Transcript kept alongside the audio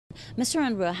Mr.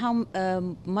 Unruhe,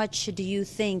 how much do you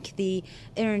think the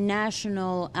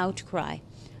international outcry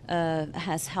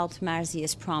has helped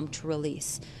Marzieh's prompt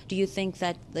release? Do you think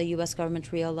that the U.S.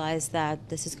 government realized that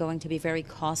this is going to be very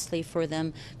costly for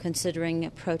them, considering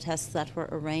protests that were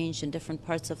arranged in different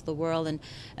parts of the world, and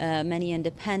many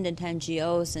independent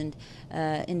NGOs and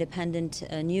independent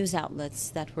news outlets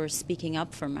that were speaking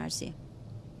up for Marzieh?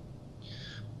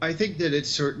 I think that it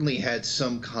certainly had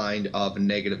some kind of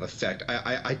negative effect.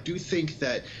 I do think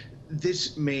that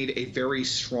this made a very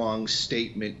strong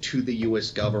statement to the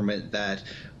U.S. government that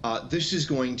this is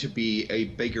going to be a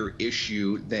bigger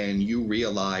issue than you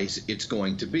realize it's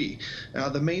going to be. Now,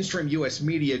 the mainstream U.S.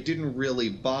 media didn't really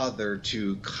bother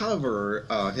to cover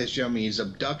Hashemi's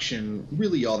abduction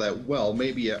really all that well,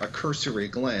 maybe a cursory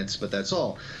glance, but that's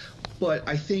all. But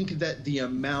I think that the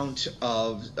amount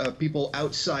of people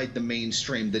outside the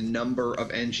mainstream, the number of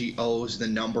NGOs, the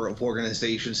number of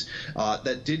organizations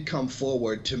that did come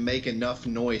forward to make enough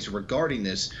noise regarding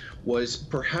this was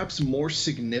perhaps more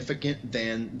significant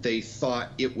than they thought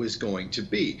it was going to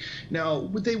be. Now,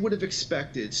 they would have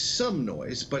expected some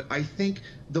noise, but I think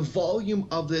the volume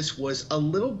of this was a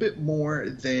little bit more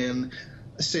than,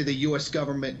 say, the U.S.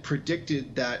 government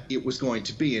predicted that it was going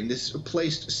to be, and this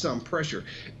placed some pressure.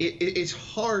 It's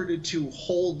hard to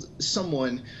hold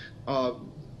someone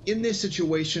in this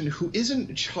situation who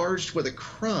isn't charged with a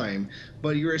crime,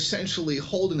 but you're essentially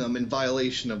holding them in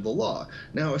violation of the law.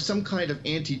 Now, if some kind of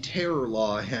anti-terror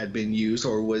law had been used,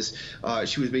 or was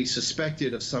she was being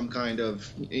suspected of some kind of,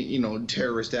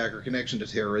 terrorist act or connection to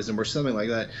terrorism or something like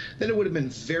that, then it would have been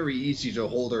very easy to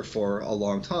hold her for a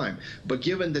long time. But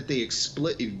given that they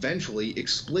eventually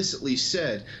explicitly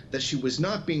said that she was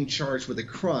not being charged with a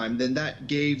crime, then that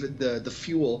gave the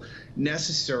fuel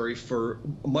necessary for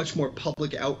much more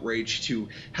public outrage to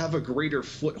have a greater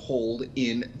foothold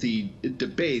in the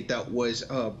debate that was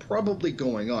probably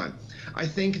going on. I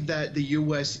think that the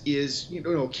U.S. is,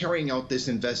 carrying out this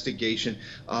investigation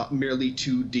merely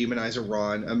to demonize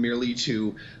Iran, merely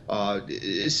to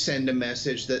send a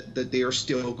message that they are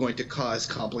still going to cause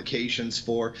complications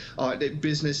for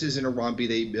businesses in Iran, be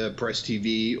they press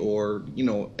TV or,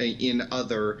 in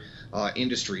other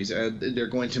industries. They're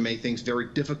going to make things very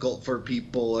difficult for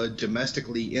people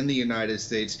domestically in the United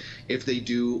States if they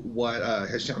do what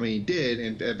Hashemi did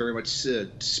and very much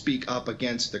speak up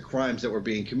against the crimes that were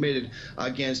being committed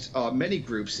against many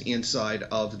groups inside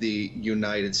of the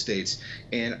United States.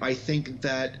 And I think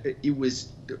that it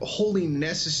was wholly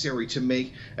necessary to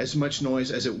make as much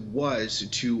noise as it was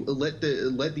to let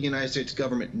the United States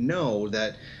government know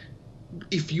that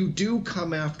if you do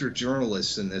come after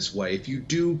journalists in this way, if you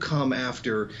do come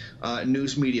after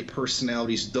news media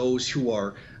personalities, those who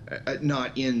are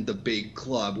not in the big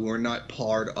club, who are not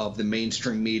part of the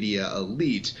mainstream media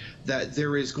elite, that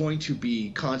there is going to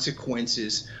be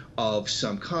consequences of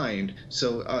some kind.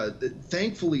 So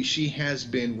thankfully she has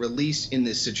been released in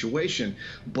this situation,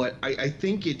 but I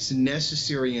think it's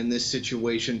necessary in this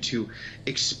situation to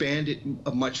expand it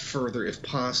much further if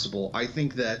possible. I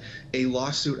think that a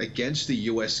lawsuit against the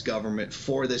U.S. government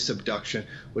for this abduction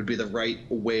would be the right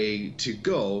way to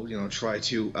go. Try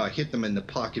to hit them in the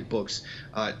pocketbooks,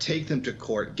 take them to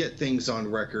court, get things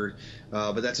on record,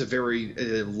 but that's a very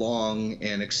long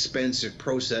and expensive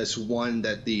process, one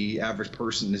that the average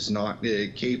person is not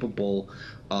capable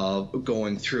of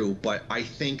going through. But I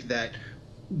think that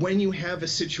when you have a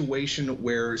situation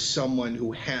where someone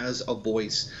who has a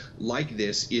voice like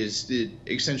this is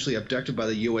essentially abducted by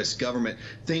the U.S. government,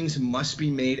 things must be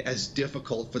made as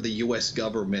difficult for the U.S.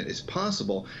 government as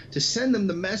possible to send them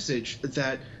the message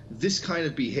that this kind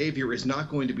of behavior is not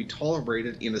going to be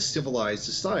tolerated in a civilized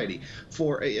society.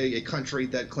 For a country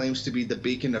that claims to be the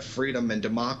beacon of freedom and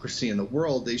democracy in the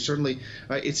world, it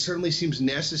certainly seems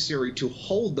necessary to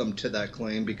hold them to that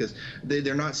claim, because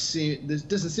they're not it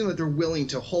doesn't seem like they're willing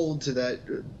to hold to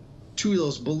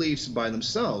those beliefs by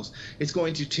themselves. It's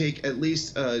going to take at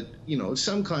least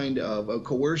some kind of a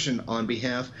coercion on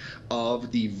behalf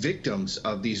of the victims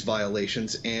of these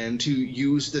violations, and to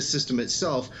use the system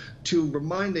itself to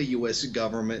remind the U.S.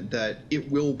 government that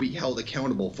it will be held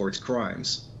accountable for its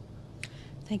crimes.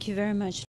 Thank you very much.